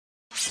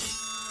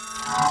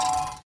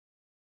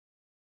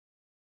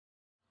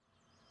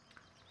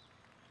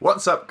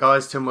What's up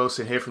guys, Tim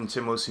Wilson here from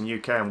Tim Wilson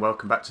UK and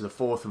welcome back to the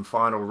fourth and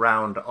final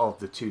round of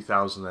the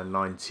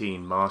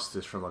 2019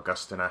 Masters from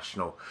Augusta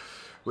National.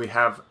 We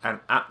have an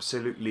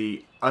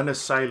absolutely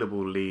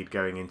unassailable lead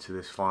going into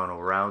this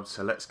final round,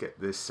 so let's get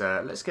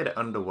it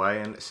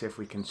underway and let's see if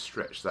we can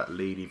stretch that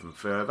lead even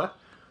further.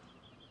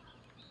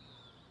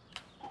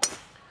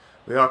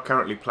 We are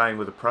currently playing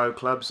with the pro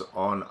clubs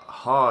on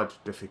hard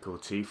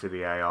difficulty for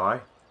the AI.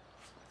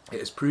 It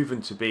has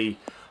proven to be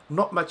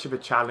not much of a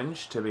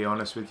challenge, to be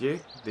honest with you.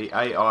 The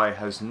AI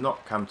has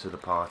not come to the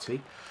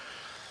party.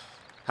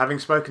 Having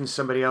spoken to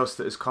somebody else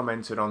that has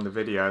commented on the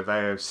video,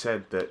 they have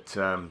said that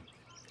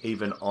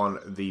even on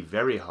the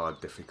very hard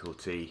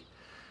difficulty,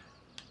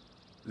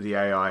 the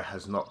AI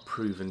has not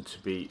proven to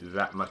be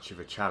that much of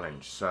a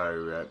challenge.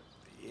 So,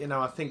 you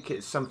know, I think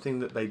it's something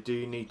that they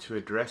do need to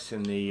address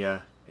in the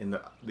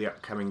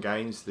upcoming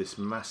games. This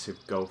massive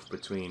gulf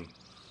between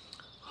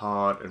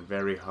hard and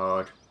very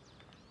hard.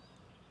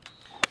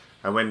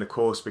 And when the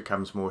course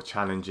becomes more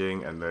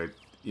challenging and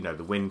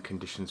the wind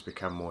conditions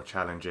become more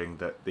challenging,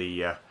 that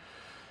the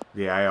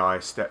AI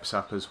steps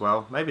up as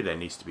well. Maybe there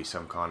needs to be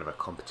some kind of a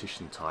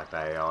competition type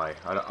AI.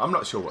 I'm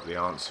not sure what the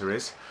answer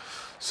is.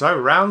 So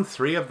round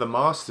 3 of the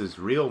Masters,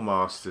 real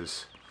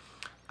Masters,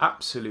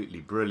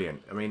 absolutely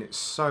brilliant. I mean, it's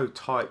so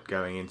tight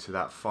going into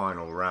that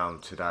final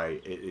round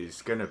today. It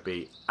is going to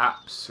be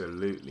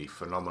absolutely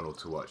phenomenal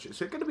to watch. It's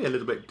going to be a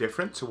little bit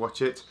different to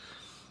watch it.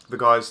 The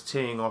guys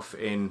teeing off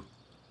in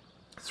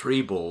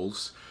 3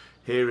 balls.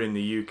 Here in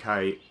the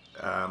UK,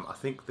 I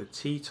think the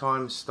tee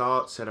time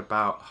starts at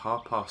about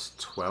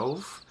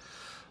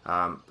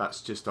 12:30.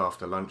 That's just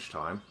after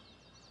lunchtime.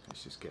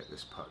 Let's just get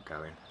this putt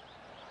going.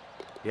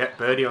 Yeah,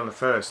 birdie on the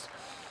first.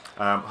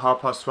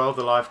 12:30,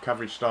 the live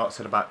coverage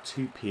starts at about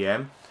 2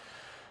 PM.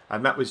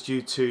 And that was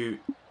due to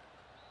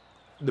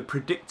the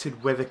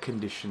predicted weather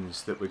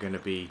conditions that were going to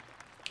be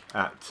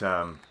at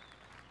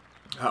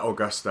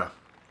Augusta.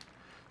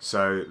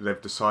 So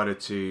they've decided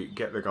to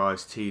get the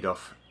guys teed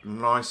off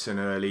nice and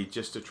early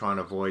just to try and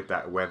avoid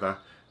that weather,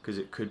 because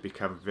it could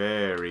become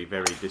very,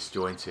 very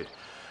disjointed.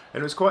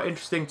 And it was quite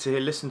interesting to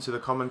listen to the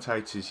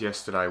commentators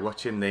yesterday. I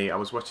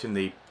was watching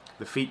the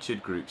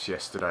featured groups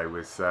yesterday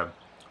with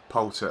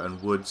Poulter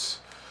and Woods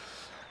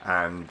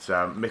and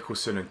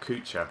Mickelson and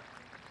Kuchar,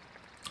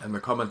 and the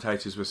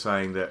commentators were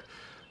saying that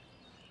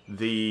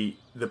the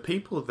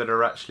people that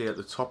are actually at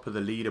the top of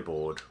the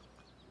leaderboard,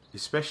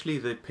 especially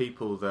the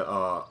people that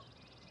are,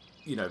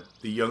 you know,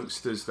 the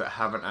youngsters that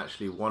haven't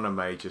actually won a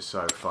major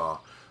so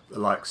far, the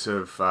likes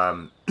of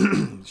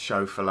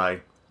Chauffelet,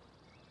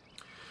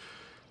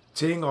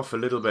 teeing off a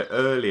little bit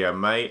earlier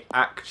may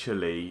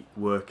actually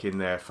work in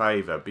their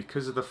favour,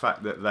 because of the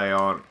fact that they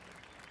aren't,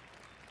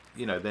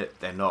 you know,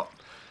 they're not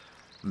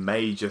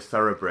major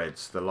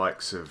thoroughbreds, the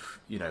likes of,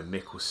 you know,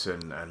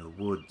 Mickelson and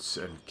Woods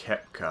and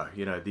Koepka.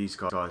 You know, these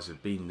guys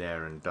have been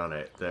there and done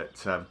it.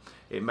 That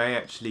it may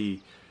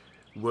actually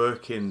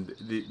work in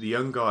the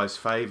young guys'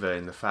 favour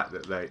in the fact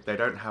that they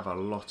don't have a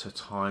lot of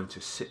time to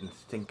sit and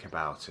think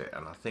about it.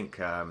 And I think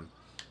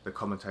the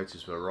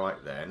commentators were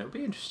right there, and it'll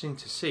be interesting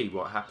to see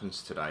what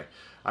happens today.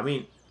 I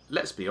mean,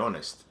 let's be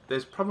honest,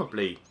 there's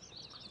probably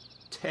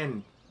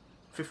 10,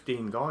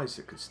 15 guys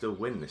that could still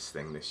win this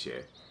thing this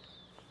year.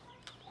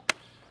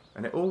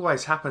 And it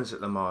always happens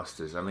at the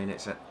Masters. I mean,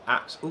 it's an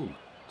ooh,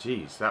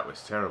 geez, that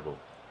was terrible.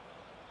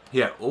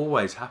 Yeah, it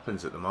always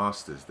happens at the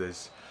Masters.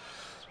 There's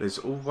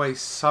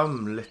always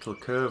some little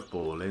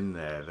curveball in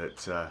there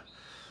that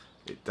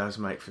it does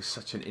make for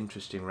such an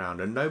interesting round,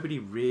 and nobody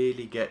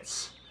really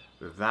gets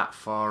that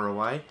far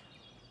away.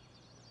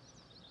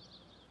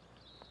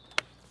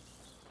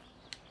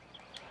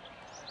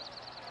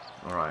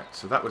 Alright,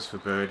 so that was for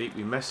birdie.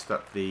 We messed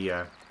up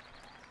the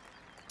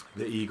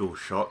eagle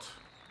shot.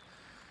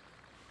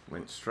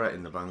 Went straight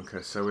in the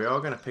bunker, so we are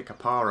going to pick a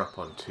par up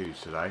on 2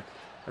 today.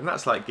 And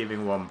that's like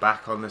giving 1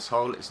 back on this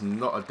hole. It's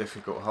not a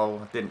difficult hole.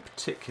 I didn't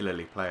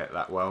particularly play it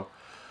that well,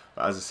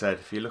 but as I said,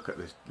 if you look at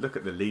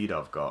the lead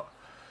I've got,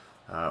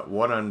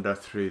 1 under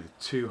through the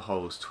 2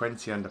 holes,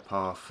 20 under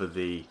par for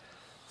the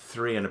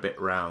 3 and a bit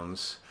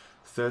rounds,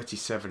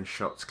 37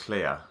 shots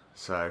clear.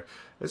 So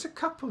there's a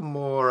couple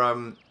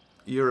more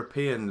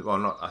European,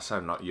 well, I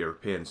say not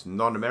Europeans,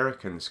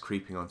 non-Americans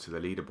creeping onto the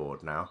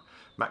leaderboard now.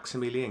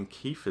 Maximilian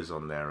Kiefer's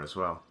on there as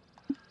well.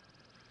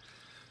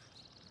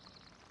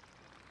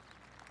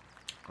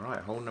 Right,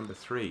 hole number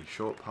 3,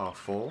 short par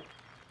 4.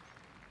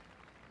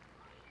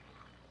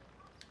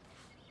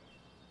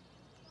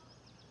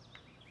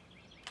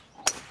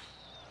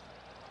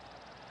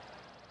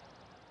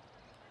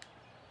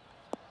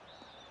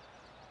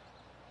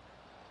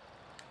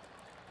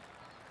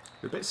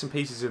 The bits and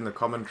pieces in the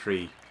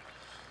commentary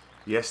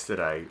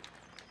yesterday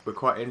were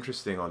quite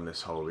interesting on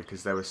this hole,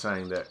 because they were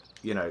saying that,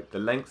 you know, the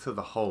length of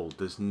the hole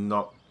does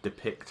not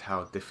depict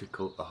how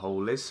difficult the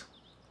hole is.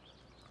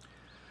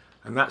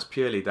 And that's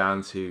purely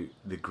down to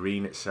the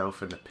green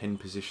itself and the pin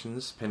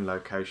positions, pin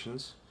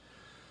locations.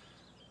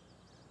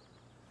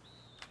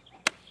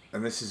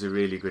 And this is a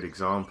really good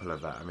example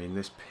of that. I mean,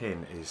 this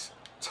pin is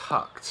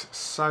tucked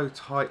so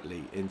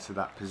tightly into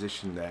that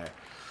position there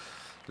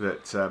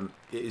that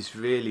it is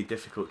really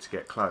difficult to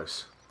get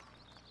close,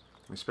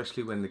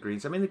 especially when the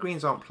greens, I mean the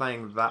greens aren't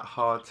playing that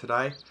hard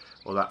today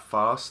or that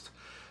fast.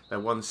 They're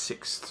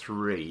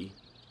 163,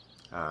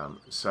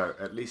 so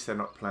at least they're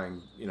not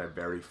playing, you know,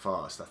 very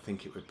fast. I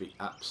think it would be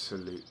an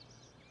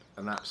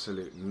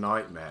absolute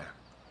nightmare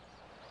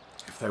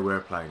if they were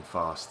playing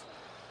fast.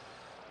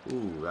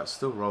 Ooh, that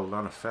still rolled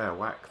on a fair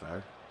whack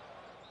though.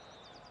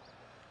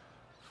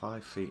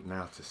 5 feet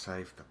now to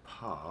save the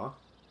par.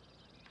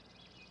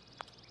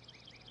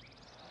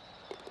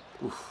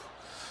 Oof,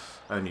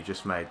 only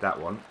just made that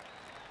one.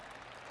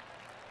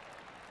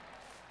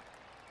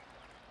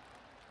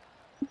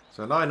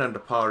 So 9 under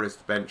par is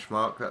the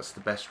benchmark. That's the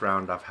best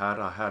round I've had.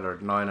 I had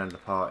a 9 under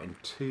par in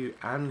 2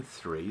 and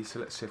 3. So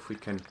let's see if we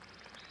can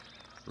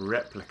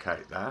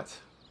replicate that.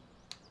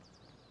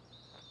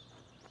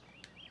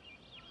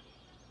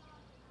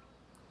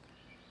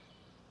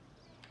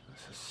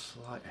 That's a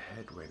slight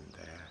headwind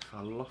there. If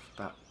I loft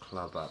that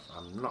club up,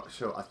 I'm not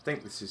sure. I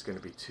think this is going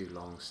to be too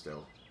long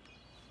still.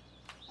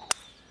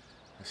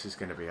 This is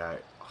going to be a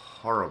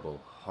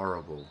horrible,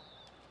 horrible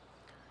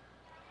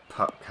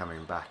putt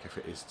coming back if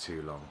it is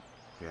too long.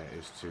 Yeah, it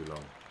is too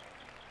long.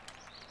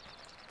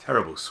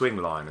 Terrible swing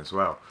line as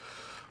well.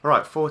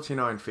 Alright,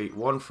 49 feet,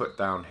 1 foot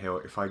downhill.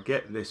 If I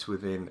get this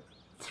within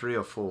 3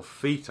 or 4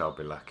 feet, I'll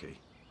be lucky.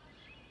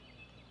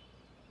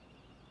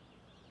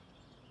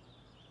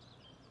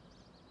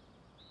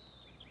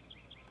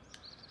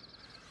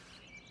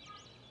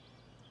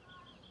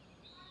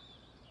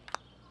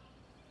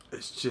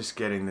 It's just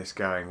getting this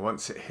going.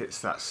 Once it hits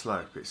that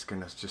slope, it's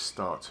going to just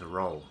start to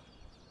roll.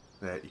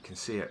 There, you can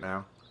see it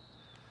now.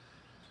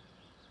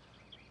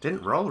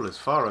 Didn't roll as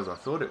far as I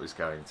thought it was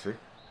going to.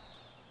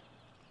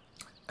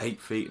 8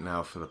 feet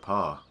now for the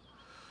par.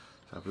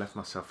 So I've left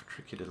myself a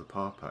tricky little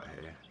par putt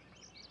here.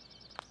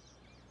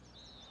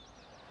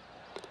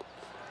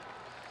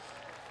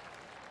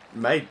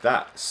 Made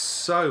that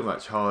so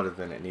much harder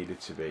than it needed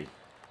to be.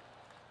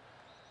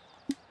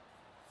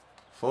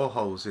 4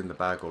 holes in the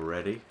bag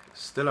already.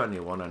 Still only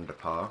 1 under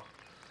par.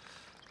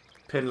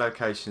 Pin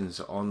locations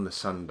on the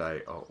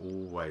Sunday are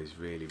always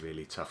really,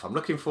 really tough. I'm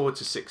looking forward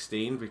to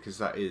 16 because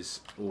that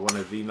is one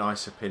of the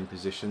nicer pin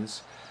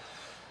positions.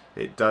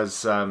 It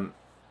does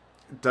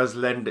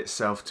lend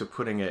itself to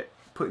putting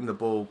the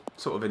ball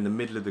sort of in the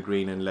middle of the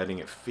green and letting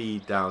it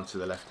feed down to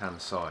the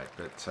left-hand side.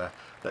 But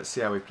let's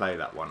see how we play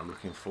that one. I'm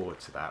looking forward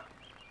to that.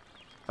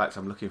 In fact,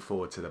 I'm looking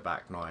forward to the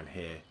back 9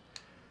 here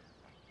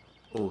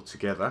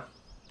altogether.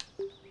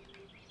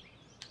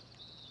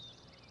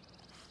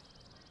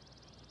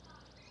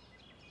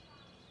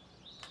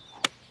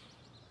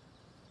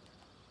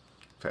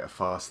 Bit of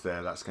fast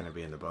there, that's going to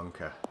be in the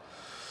bunker.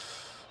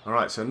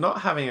 Alright, so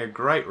not having a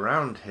great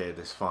round here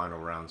this final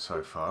round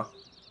so far.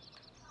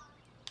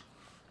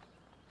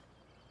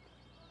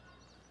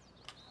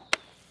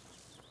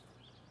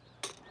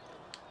 I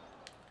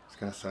was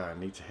going to say I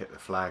need to hit the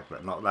flag,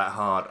 but not that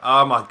hard.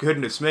 Oh my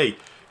goodness me!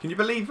 Can you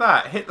believe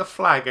that? Hit the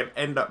flag and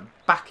end up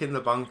back in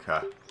the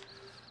bunker.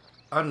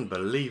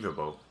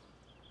 Unbelievable.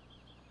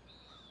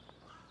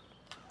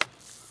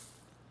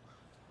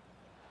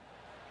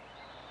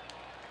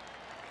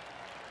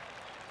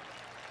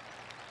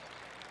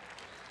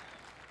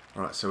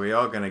 Right, so we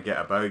are going to get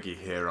a bogey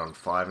here on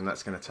 5, and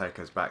that's going to take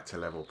us back to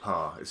level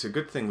par. It's a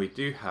good thing we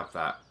do have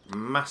that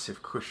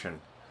massive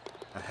cushion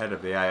ahead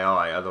of the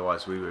AI,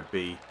 otherwise we would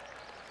be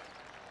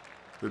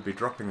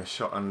dropping a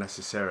shot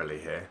unnecessarily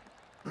here.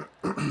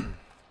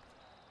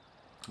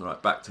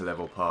 Right, back to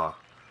level par.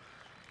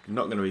 I'm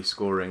not going to be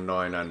scoring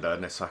 9 under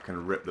unless I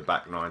can rip the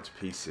back 9 to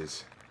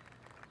pieces.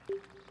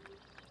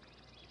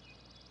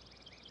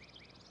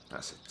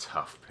 That's a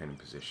tough pin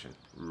position.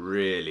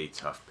 Really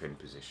tough pin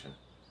position.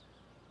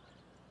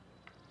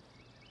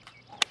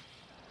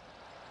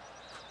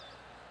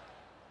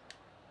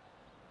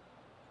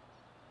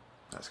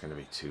 That's going to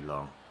be too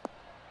long.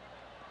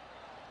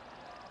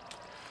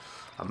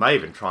 I may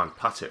even try and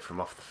putt it from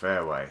off the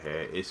fairway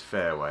here. It is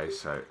fairway,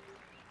 so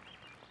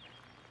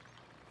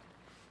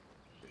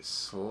it's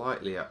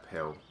slightly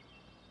uphill.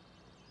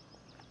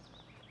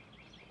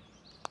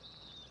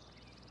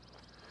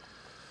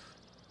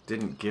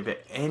 Didn't give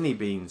it any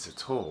beans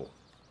at all,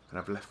 and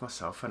I've left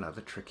myself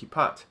another tricky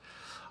putt.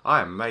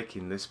 I am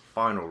making this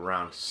final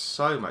round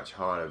so much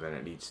harder than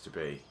it needs to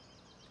be.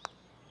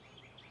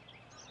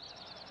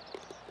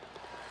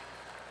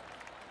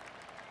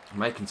 I'm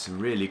making some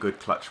really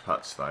good clutch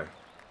putts though.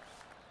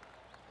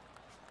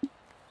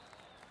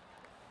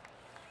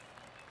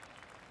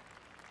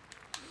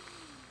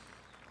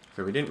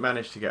 So we didn't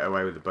manage to get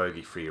away with the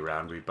bogey-free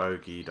round. We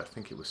bogeyed, I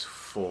think it was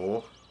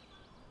 4.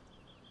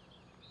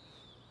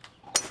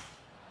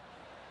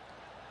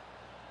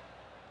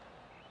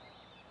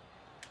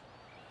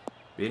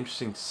 Be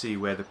interesting to see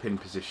where the pin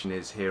position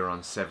is here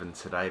on 7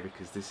 today,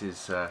 because this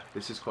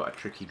is quite a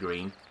tricky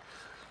green.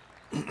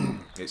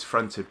 It's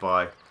fronted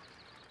by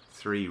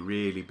 3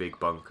 really big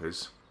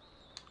bunkers.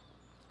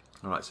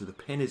 Alright, so the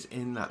pin is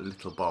in that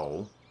little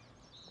bowl.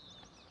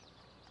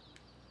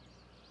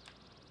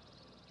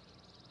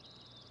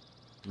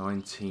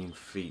 19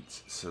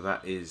 feet. So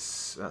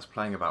that's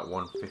playing about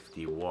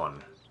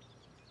 151.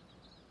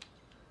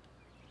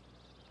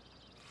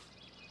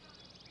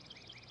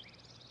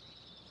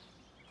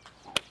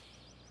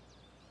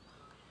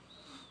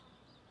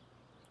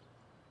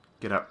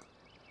 Get up.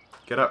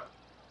 Get up.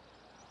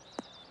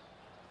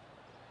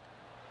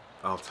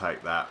 I'll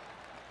take that.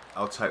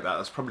 I'll take that.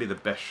 That's probably the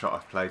best shot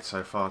I've played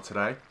so far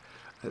today.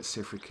 Let's see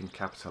if we can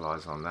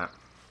capitalise on that.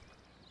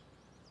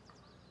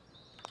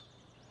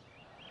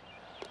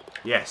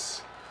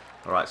 Yes.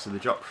 Alright, so the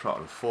drop shot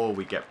on 4,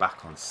 we get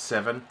back on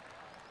 7.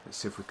 Let's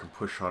see if we can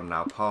push on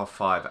now. Par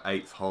 5,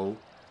 8th hole.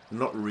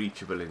 Not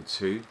reachable in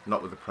 2.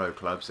 Not with the pro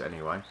clubs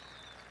anyway.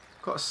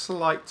 Got a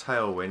slight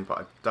tailwind, but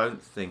I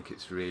don't think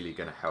it's really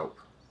going to help.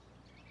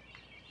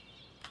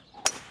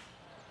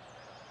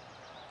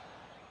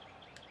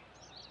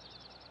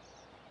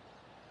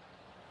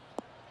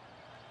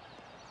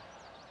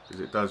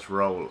 Because it does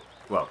roll,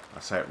 well,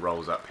 I say it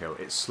rolls uphill,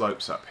 it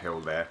slopes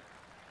uphill there.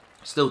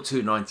 Still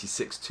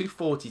 296,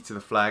 240 to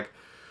the flag,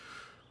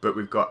 but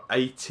we've got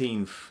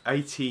 18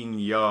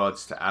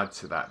 yards to add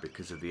to that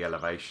because of the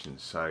elevation.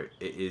 So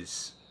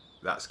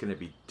that's going to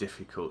be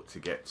difficult to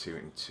get to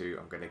in 2.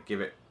 I'm going to give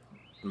it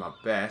my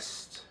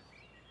best.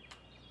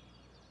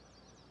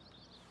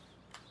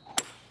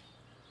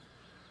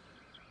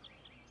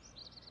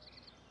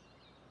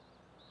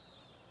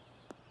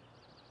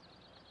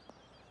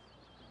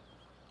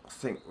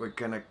 I think we're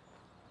gonna,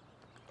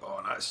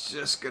 oh no, it's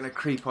just gonna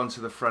creep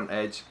onto the front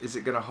edge. Is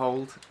it gonna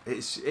hold?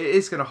 It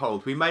is gonna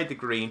hold. We made the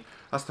green.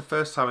 That's the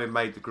first time we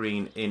made the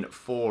green in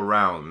 4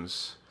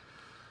 rounds.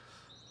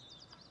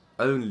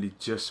 Only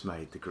just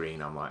made the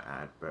green, I might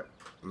add, but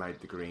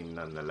made the green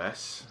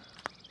nonetheless.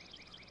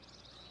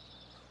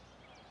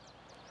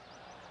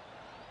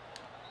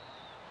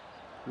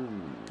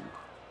 Ooh.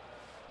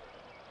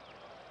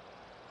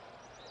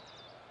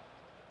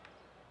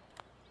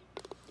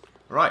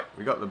 Right,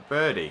 we got the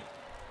birdie.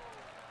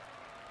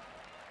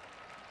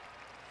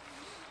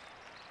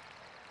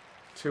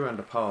 2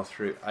 under par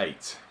through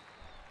 8.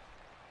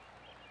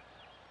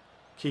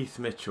 Keith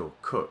Mitchell,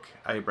 Cook,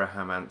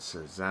 Abraham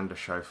Answer, Xander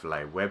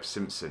Schauffele, Webb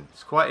Simpson.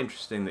 It's quite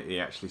interesting that you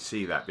actually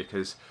see that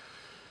because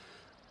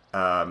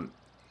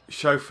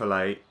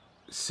Schauffele,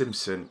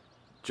 Simpson,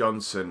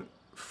 Johnson,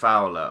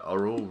 Fowler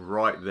are all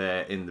right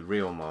there in the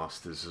real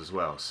Masters as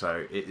well.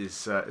 So it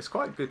is it's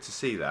quite good to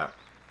see that.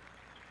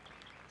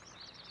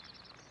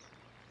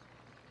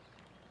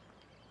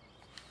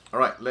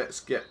 Alright, let's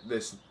get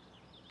this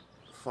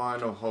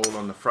final hole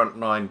on the front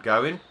 9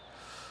 going.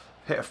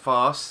 Hit a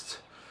fast,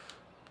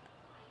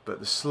 but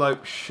the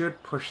slope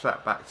should push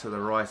that back to the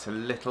right a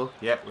little.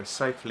 Yep, we're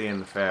safely in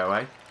the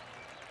fairway.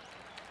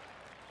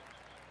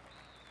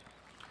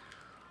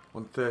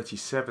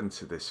 137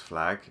 to this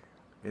flag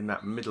in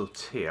that middle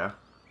tier.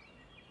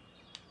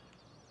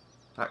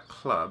 That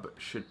club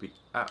should be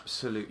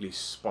absolutely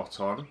spot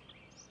on.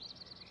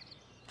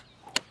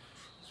 So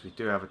we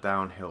do have a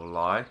downhill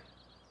lie.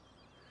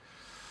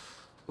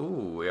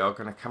 Ooh, we are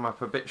going to come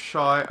up a bit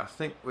shy. I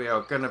think we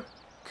are going to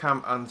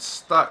come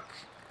unstuck.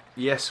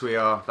 Yes, we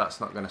are. That's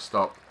not going to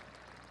stop.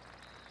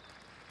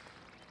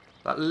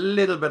 That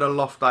little bit of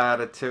loft I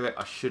added to it,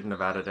 I shouldn't have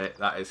added it.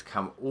 That has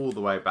come all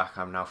the way back.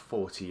 I'm now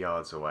 40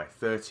 yards away.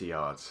 30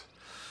 yards.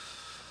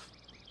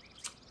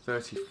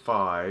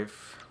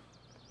 35.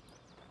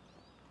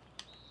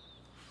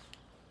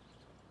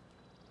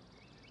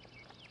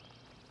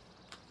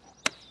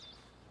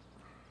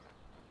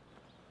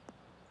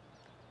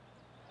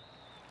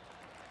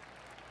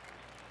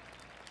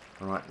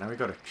 Alright, now we've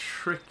got a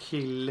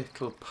tricky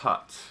little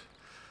putt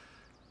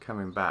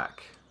coming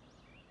back.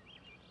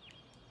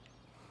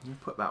 Let me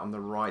put that on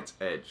the right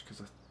edge because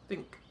I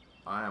think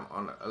I am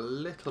on a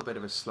little bit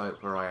of a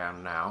slope where I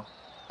am now.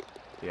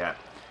 Yeah,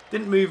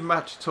 didn't move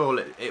much at all.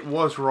 It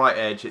was right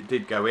edge, it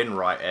did go in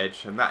right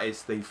edge, and that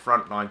is the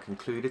front 9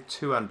 concluded,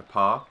 2 under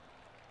par.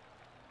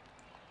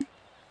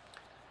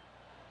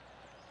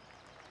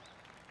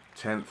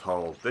 10th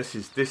hole. This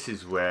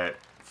is where,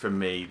 for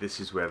me, this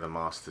is where the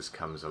Masters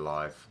comes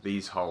alive.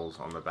 These holes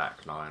on the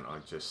back 9 are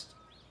just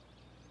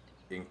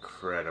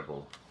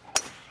incredible.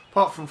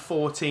 Apart from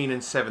 14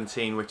 and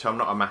 17, which I'm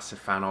not a massive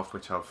fan of,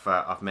 which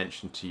I've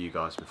mentioned to you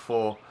guys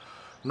before.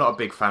 Not a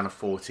big fan of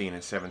 14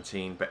 and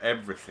 17, but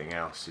everything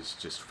else is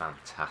just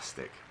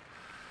fantastic.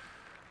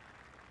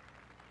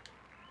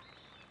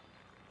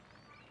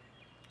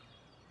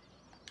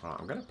 Right,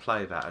 I'm going to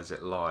play that as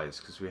it lies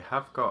because we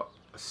have got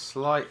a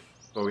slight,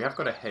 well, we have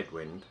got a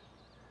headwind.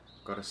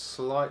 Got a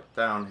slight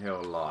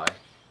downhill lie.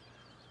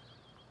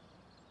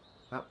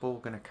 That ball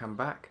going to come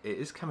back? It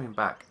is coming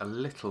back a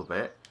little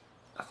bit.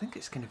 I think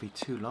it's going to be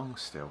too long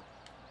still.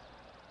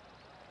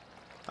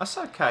 That's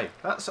okay.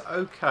 That's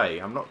okay.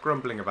 I'm not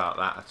grumbling about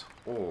that at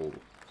all.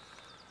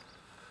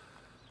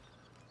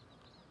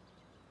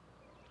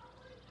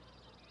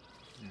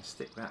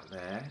 Stick that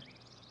there.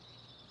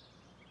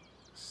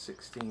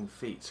 16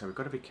 feet. So we've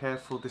got to be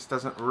careful this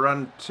doesn't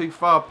run too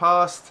far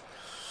past.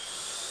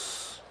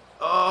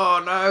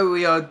 Oh no,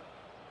 we are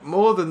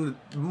more than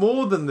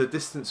the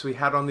distance we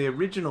had on the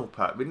original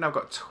putt. We've now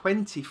got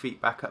 20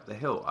 feet back up the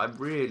hill. I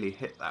really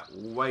hit that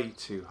way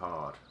too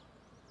hard.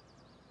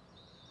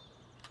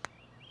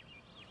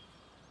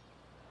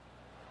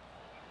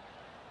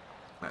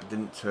 That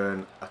didn't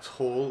turn at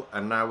all,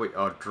 and now we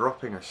are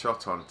dropping a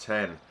shot on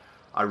 10.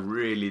 I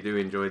really do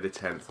enjoy the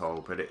 10th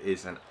hole, but it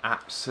is an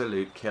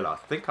absolute killer. I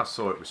think I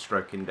saw it with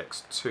stroke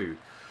index 2,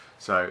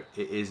 so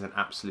it is an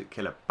absolute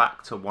killer.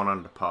 Back to 1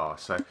 under par,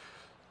 so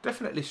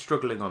definitely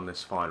struggling on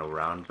this final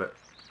round, but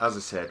as I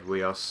said,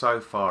 we are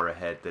so far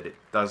ahead that it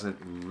doesn't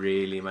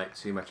really make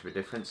too much of a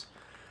difference,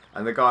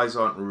 and the guys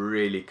aren't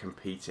really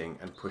competing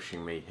and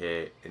pushing me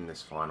here in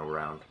this final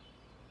round.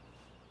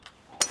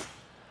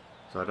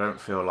 So I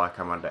don't feel like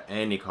I'm under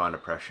any kind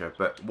of pressure,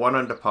 but 1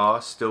 under par,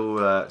 still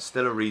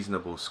a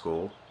reasonable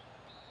score.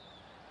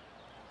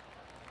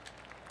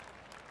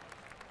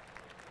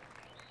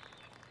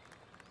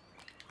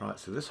 Right,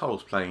 so this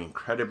hole's playing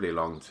incredibly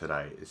long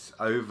today. It's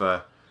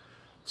over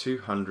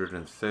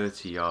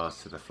 230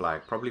 yards to the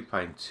flag, probably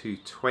playing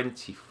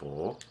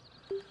 224.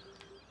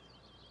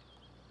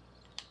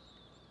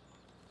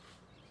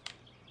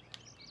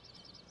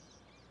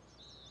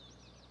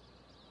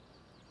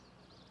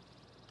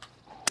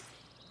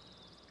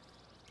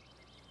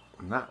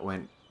 And that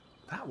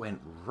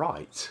went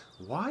right.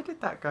 Why did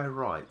that go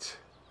right?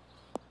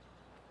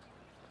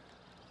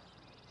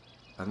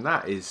 And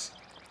that is,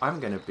 I'm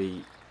going to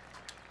be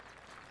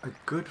a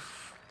good,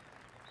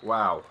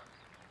 wow,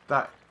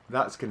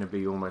 that's going to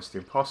be almost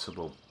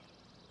impossible.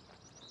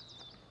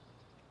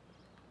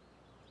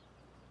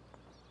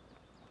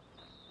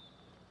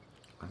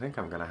 I think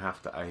I'm going to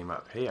have to aim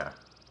up here.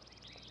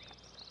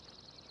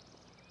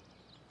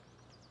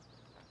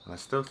 And I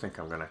still think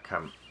I'm going to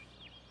come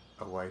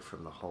away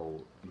from the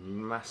hole,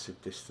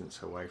 massive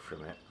distance away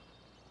from it.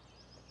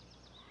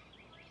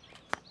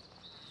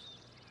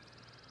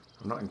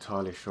 I'm not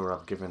entirely sure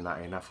I've given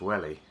that enough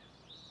welly.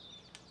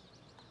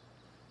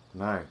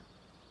 No.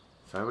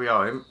 So we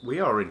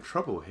are in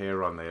trouble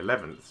here on the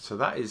 11th. So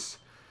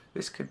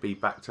this could be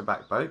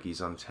back-to-back bogeys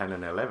on 10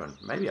 and 11.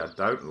 Maybe I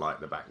don't like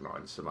the back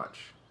nine so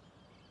much.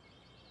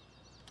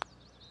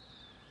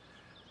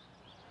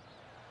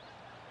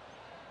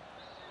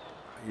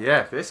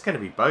 Yeah, if there's going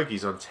to be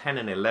bogeys on 10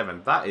 and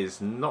 11, that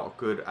is not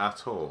good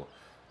at all.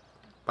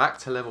 Back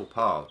to level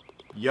par.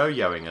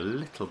 Yo-yoing a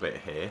little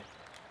bit here.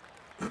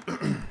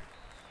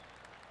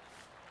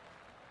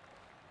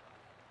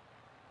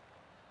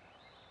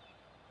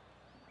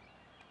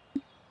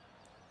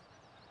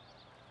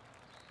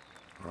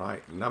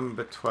 Right,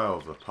 number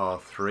 12, the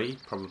par 3.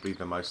 Probably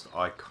the most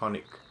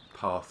iconic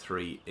par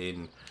 3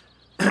 in...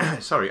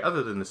 sorry,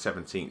 other than the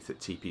 17th at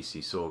TPC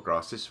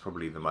Sawgrass, this is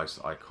probably the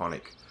most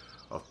iconic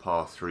of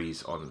par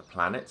 3s on the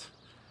planet.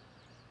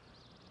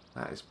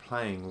 That is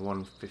playing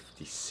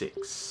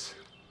 156.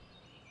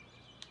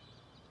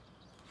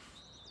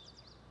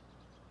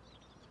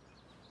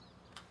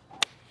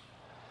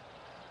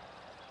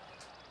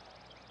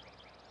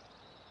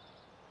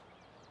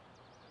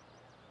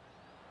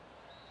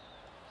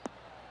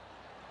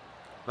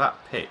 That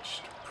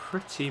pitched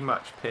pretty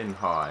much pin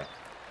high.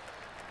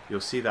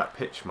 You'll see that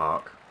pitch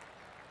mark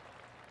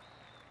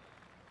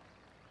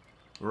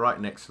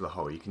right next to the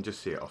hole. You can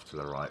just see it off to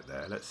the right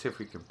there. Let's see if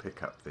we can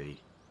pick up the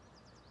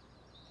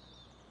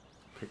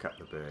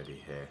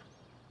birdie here.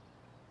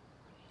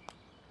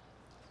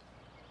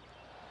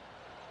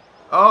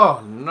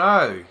 Oh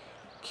no!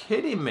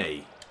 Kidding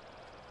me?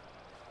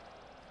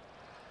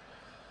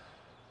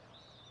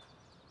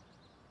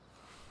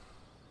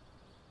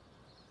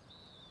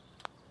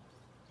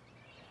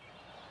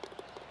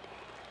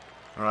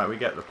 Alright, we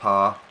get the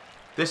par.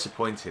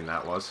 Disappointing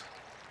that was.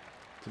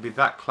 To be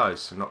that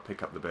close and not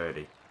pick up the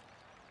birdie.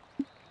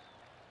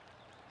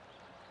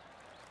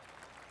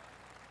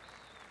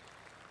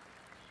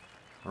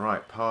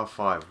 Alright, par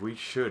 5. We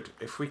should,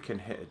 if we can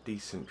hit a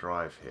decent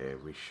drive here,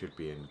 we should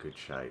be in good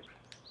shape.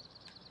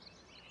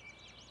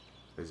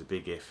 There's a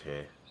big if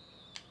here.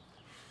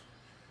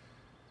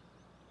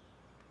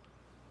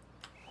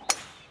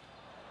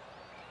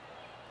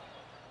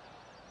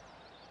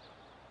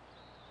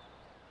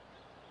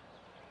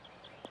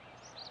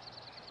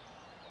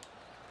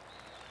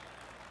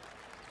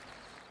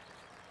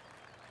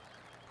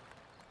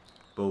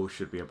 Ball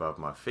should be above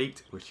my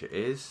feet, which it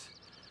is.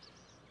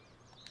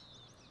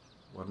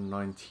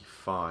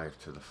 195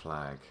 to the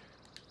flag.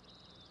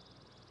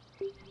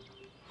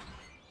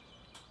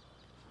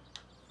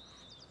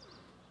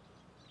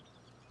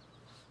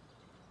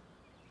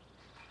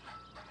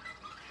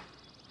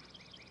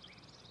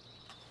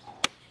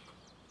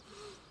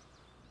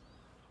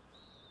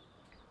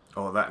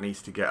 Oh, that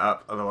needs to get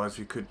up, otherwise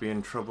we could be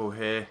in trouble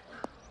here.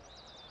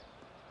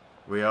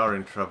 We are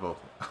in trouble.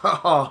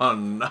 Oh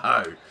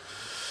no!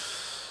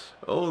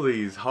 All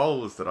these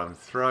holes that I'm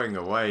throwing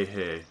away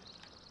here.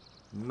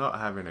 Not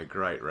having a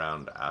great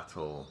round at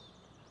all.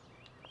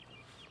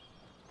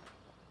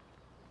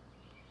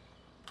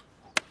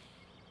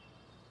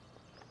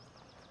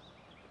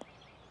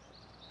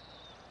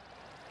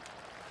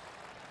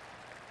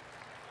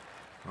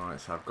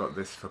 Alright, so I've got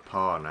this for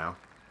par now.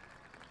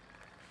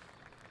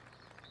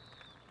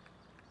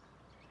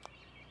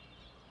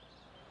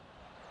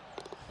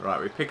 Right,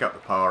 we pick up the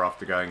par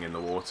after going in the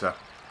water.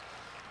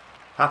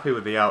 Happy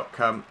with the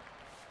outcome.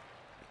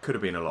 Could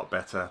have been a lot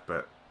better,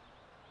 but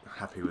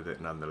happy with it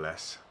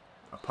nonetheless.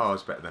 A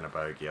par's better than a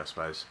bogey, I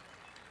suppose.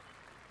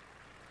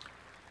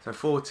 So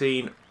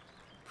 14,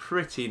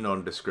 pretty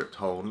nondescript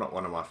hole, not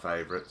one of my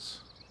favourites.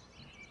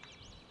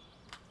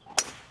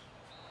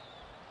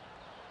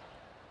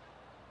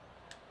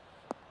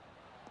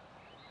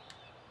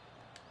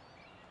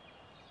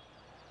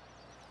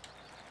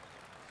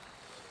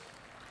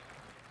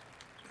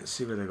 Let's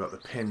see where they've got the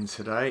pin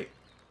today.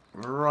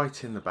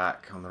 Right in the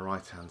back on the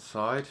right hand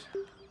side.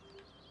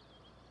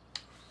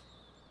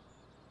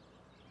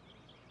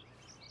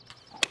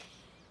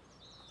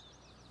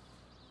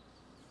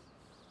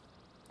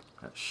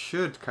 That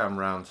should come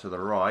round to the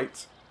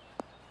right.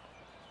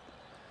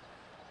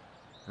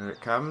 There it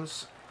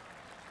comes.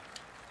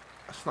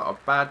 That's not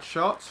a bad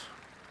shot.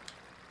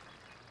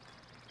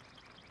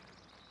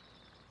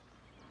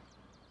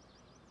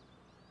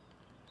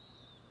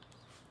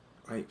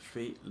 Eight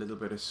feet, little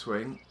bit of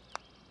swing.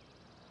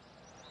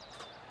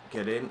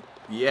 Get in.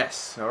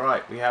 Yes,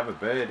 alright, we have a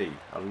birdie.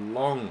 A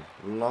long,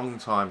 long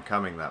time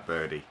coming, that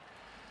birdie.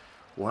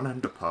 1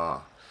 under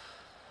par.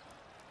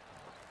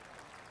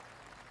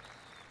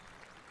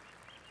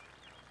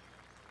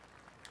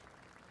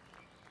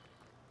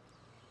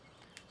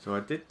 So I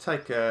did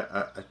take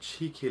a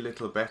cheeky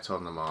little bet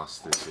on the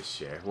Masters this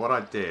year. What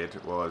I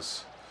did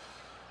was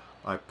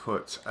I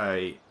put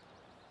a...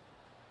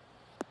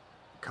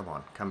 Come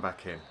on, come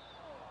back in.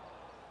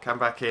 Come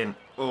back in.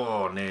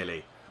 Oh,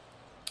 nearly.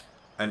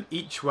 An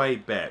each way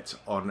bet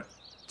on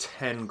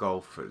 10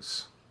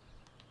 golfers.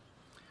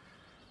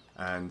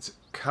 And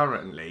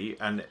currently,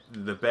 and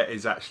the bet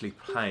is actually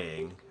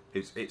paying,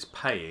 it's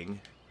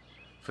paying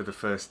for the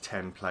first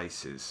 10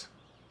 places.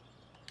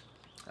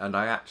 And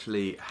I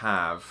actually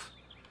have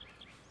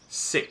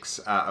 6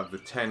 out of the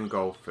 10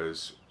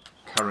 golfers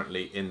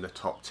currently in the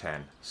top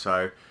 10.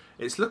 So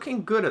it's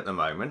looking good at the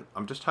moment.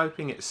 I'm just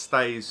hoping it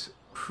stays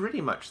pretty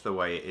much the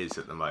way it is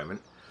at the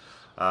moment.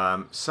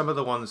 Some of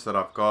the ones that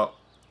I've got: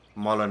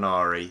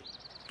 Molinari,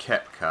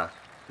 Koepka,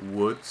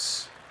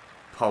 Woods,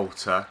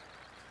 Poulter,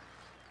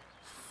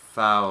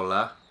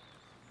 Fowler,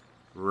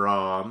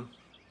 Rahm,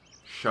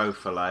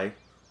 Schauffele.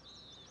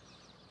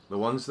 The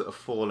ones that have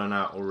fallen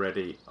out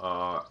already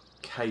are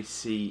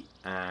Casey,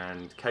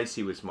 and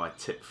Casey was my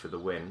tip for the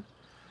win.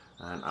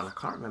 And I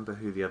can't remember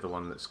who the other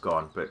one that's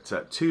gone,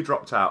 but 2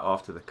 dropped out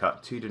after the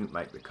cut, 2 didn't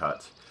make the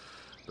cut.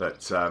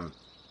 But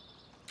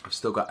I've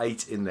still got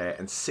 8 in there,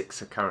 and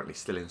 6 are currently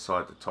still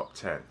inside the top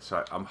 10.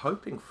 So I'm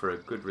hoping for a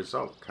good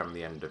result come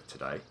the end of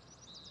today.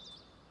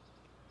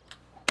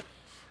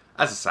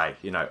 As I say,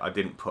 you know, I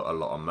didn't put a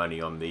lot of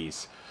money on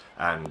these,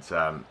 and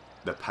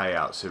the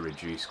payouts are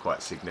reduced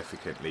quite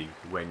significantly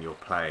when you're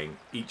playing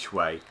each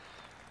way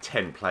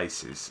 10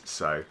 places.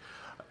 So,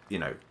 you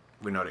know,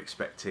 we're not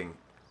expecting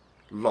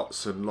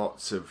lots and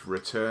lots of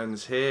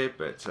returns here,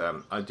 but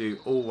I do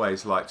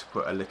always like to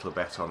put a little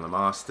bet on the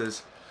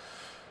Masters.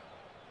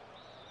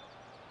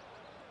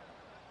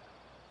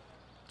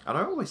 And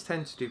I always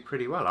tend to do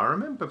pretty well. I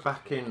remember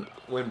back in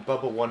when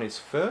Bubba won his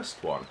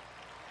first one,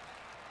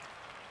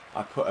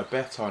 I put a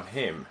bet on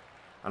him,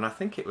 and I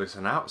think it was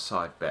an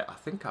outside bet. I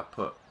think I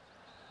put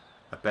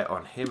a bet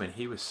on him, and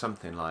he was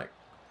something like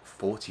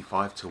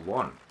 45 to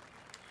 1.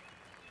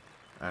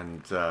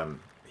 And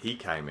he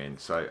came in,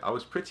 so I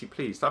was pretty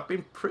pleased. I've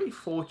been pretty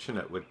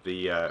fortunate with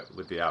the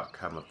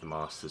outcome of the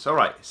Masters. All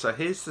right, so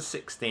here's the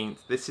 16th.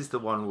 This is the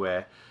one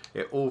where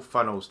it all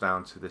funnels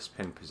down to this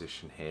pin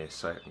position here.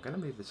 So I'm going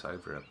to move this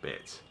over a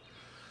bit.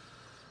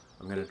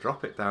 I'm going to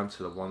drop it down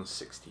to the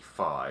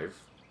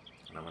 165,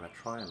 and I'm going to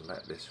try and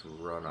let this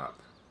run up.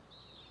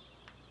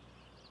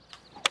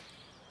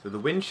 So the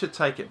wind should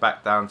take it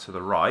back down to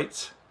the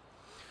right,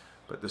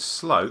 but the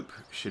slope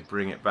should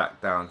bring it back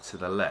down to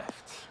the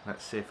left.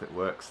 Let's see if it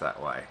works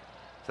that way.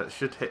 So it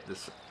should hit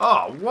this.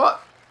 Oh,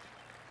 what?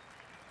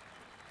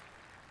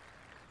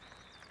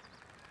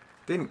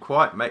 Didn't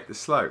quite make the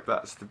slope.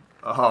 That's the...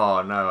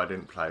 Oh, no, I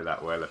didn't play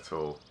that well at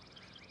all.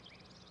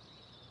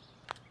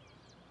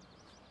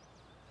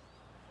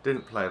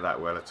 Didn't play that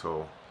well at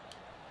all.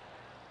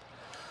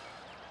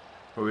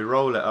 But we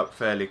roll it up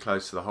fairly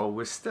close to the hole.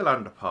 We're still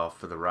under par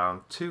for the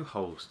round. 2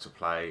 holes to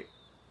play.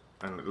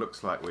 And it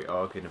looks like we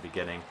are going to be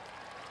getting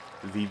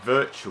the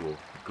virtual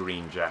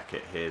green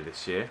jacket here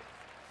this year.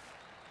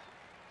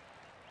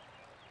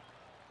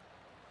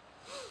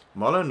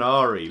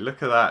 Molinari,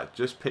 look at that.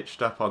 Just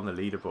pitched up on the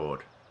leaderboard.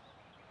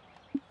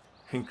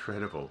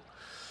 Incredible.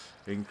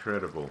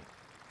 Incredible.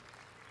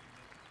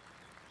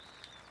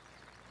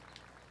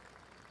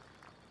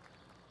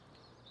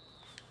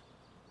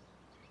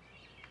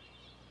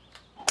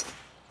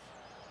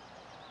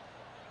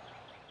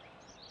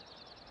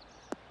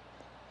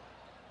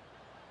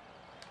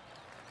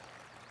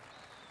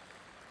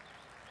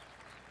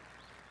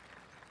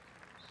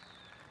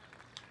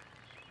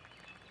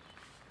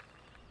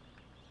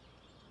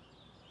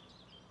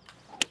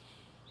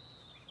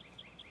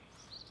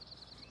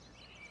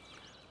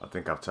 I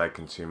think I've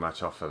taken too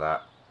much off of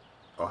that,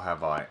 or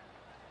have I?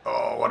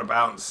 Oh, what a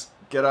bounce.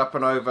 Get up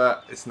and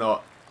over. It's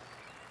not.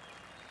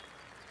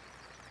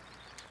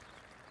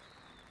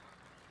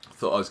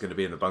 Thought I was going to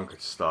be in the bunker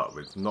to start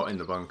with. Not in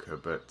the bunker,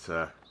 but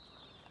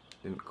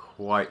didn't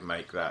quite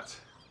make that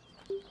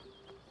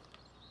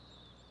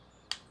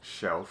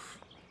shelf.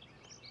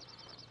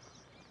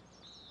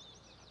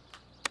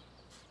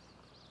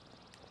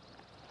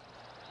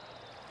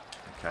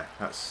 Okay,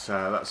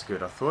 that's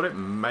good. I thought it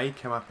may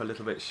come up a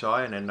little bit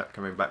shy and end up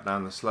coming back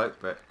down the slope,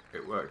 but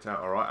it worked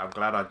out alright. I'm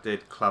glad I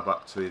did club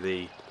up to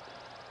the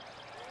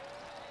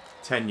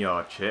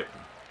 10-yard chip.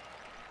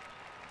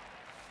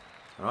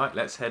 Alright,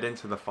 let's head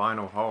into the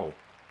final hole.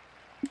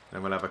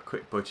 Then we'll have a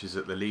quick butchers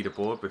at the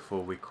leaderboard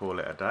before we call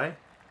it a day.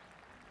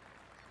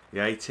 The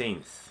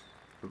 18th.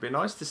 It would be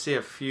nice to see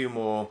a few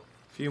more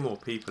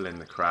people in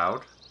the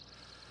crowd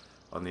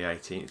on the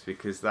 18th,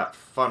 because that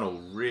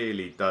funnel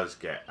really does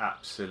get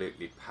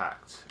absolutely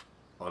packed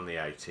on the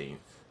 18th.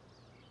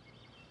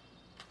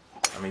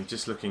 I mean,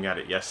 just looking at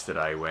it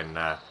yesterday when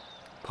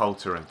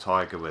Poulter and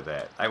Tiger were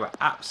there, they were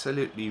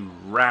absolutely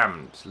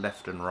rammed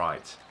left and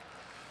right.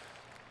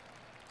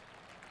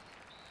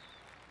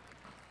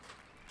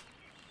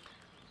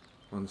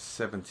 On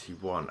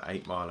 71,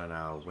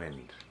 8-mile-an-hour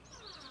wind.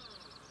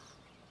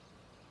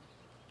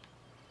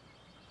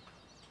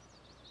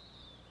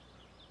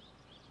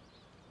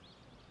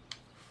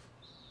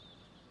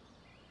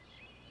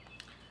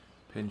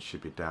 Pin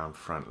should be down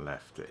front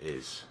left. It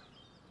is.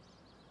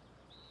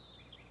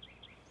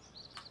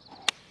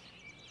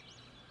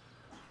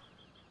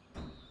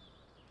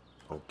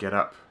 Oh, get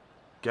up.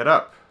 Get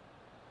up.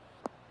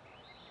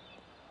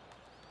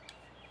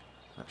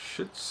 That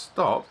should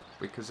stop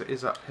because it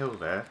is uphill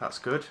there. That's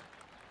good.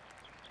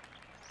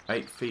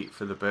 8 feet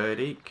for the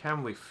birdie.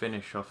 Can we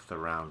finish off the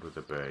round with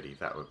a birdie?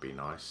 That would be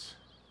nice.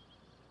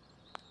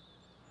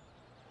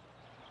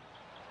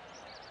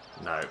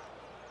 No.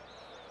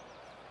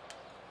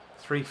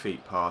 3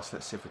 feet past.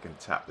 Let's see if we can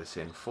tap this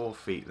in. 4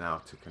 feet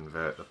now to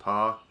convert the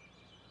par.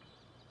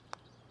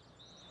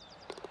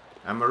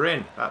 And we're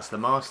in. That's the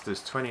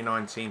Masters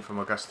 2019 from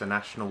Augusta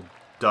National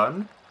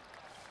done.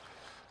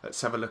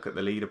 Let's have a look at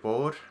the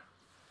leaderboard.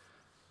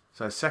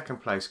 So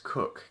second place,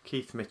 Cook,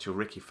 Keith Mitchell,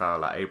 Ricky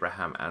Fowler,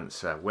 Abraham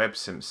Answer, Webb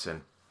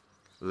Simpson,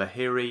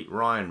 Lahiri,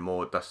 Ryan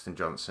Moore, Dustin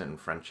Johnson and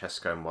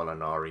Francesco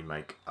Molinari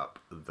make up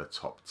the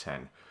top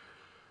 10.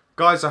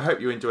 Guys, I hope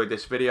you enjoyed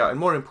this video, and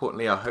more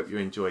importantly, I hope you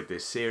enjoyed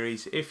this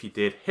series. If you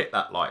did, hit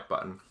that like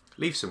button,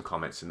 leave some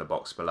comments in the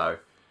box below,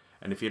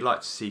 and if you'd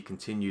like to see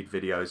continued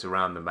videos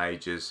around the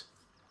majors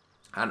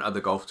and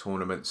other golf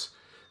tournaments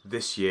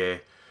this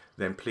year,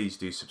 then please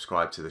do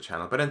subscribe to the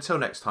channel. But until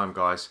next time,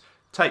 guys,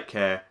 take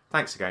care.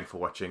 Thanks again for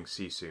watching.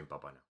 See you soon.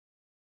 Bye-bye now.